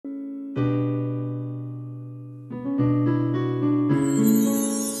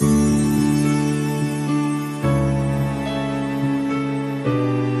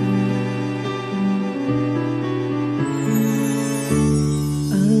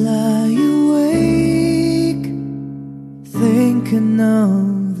thinking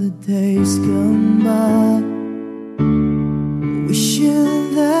of the days gone by,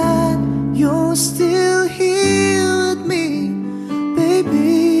 wishing that you're still here with me,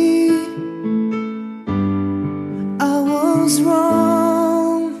 baby. I was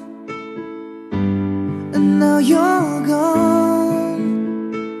wrong, and now you're gone.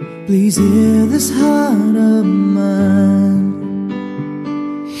 Please hear this heart of mine.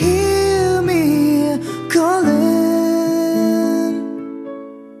 Hear me calling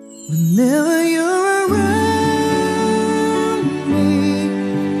whenever you're around me.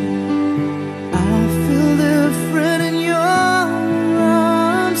 I feel different in your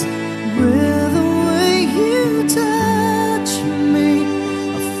arms, with the way you touch me.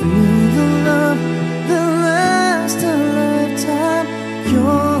 I feel the love that lasts a lifetime.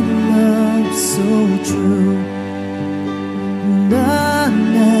 Your love so true, and I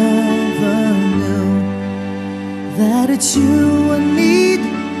never knew that it's you I need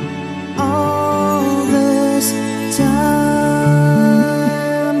all this time.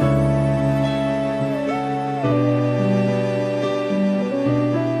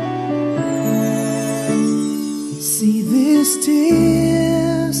 See these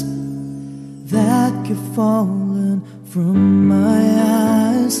tears that keep falling from my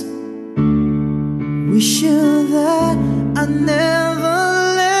eyes, wishing that I never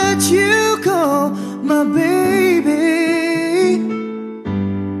let you go, my baby.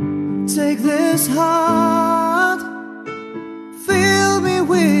 Take this heart, fill me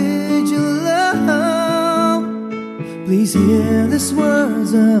with your love. Please hear these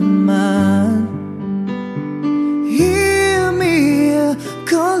words of mine. Hear me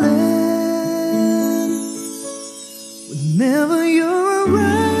calling whenever you're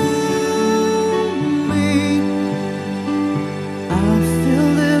around me. I feel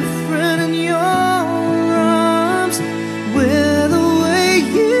different in your arms, with the way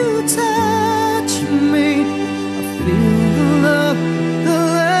you touch me. I feel the love that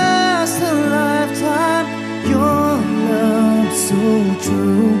lasts a lifetime. Your love so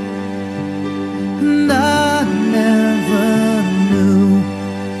true, and I never knew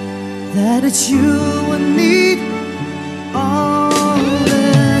that it's you I need all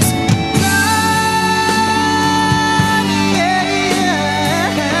this time.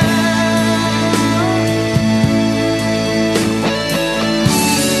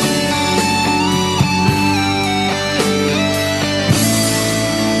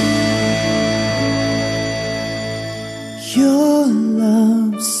 Your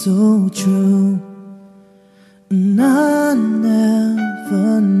love so true, and I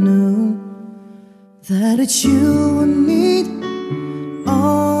never knew that it's you and me.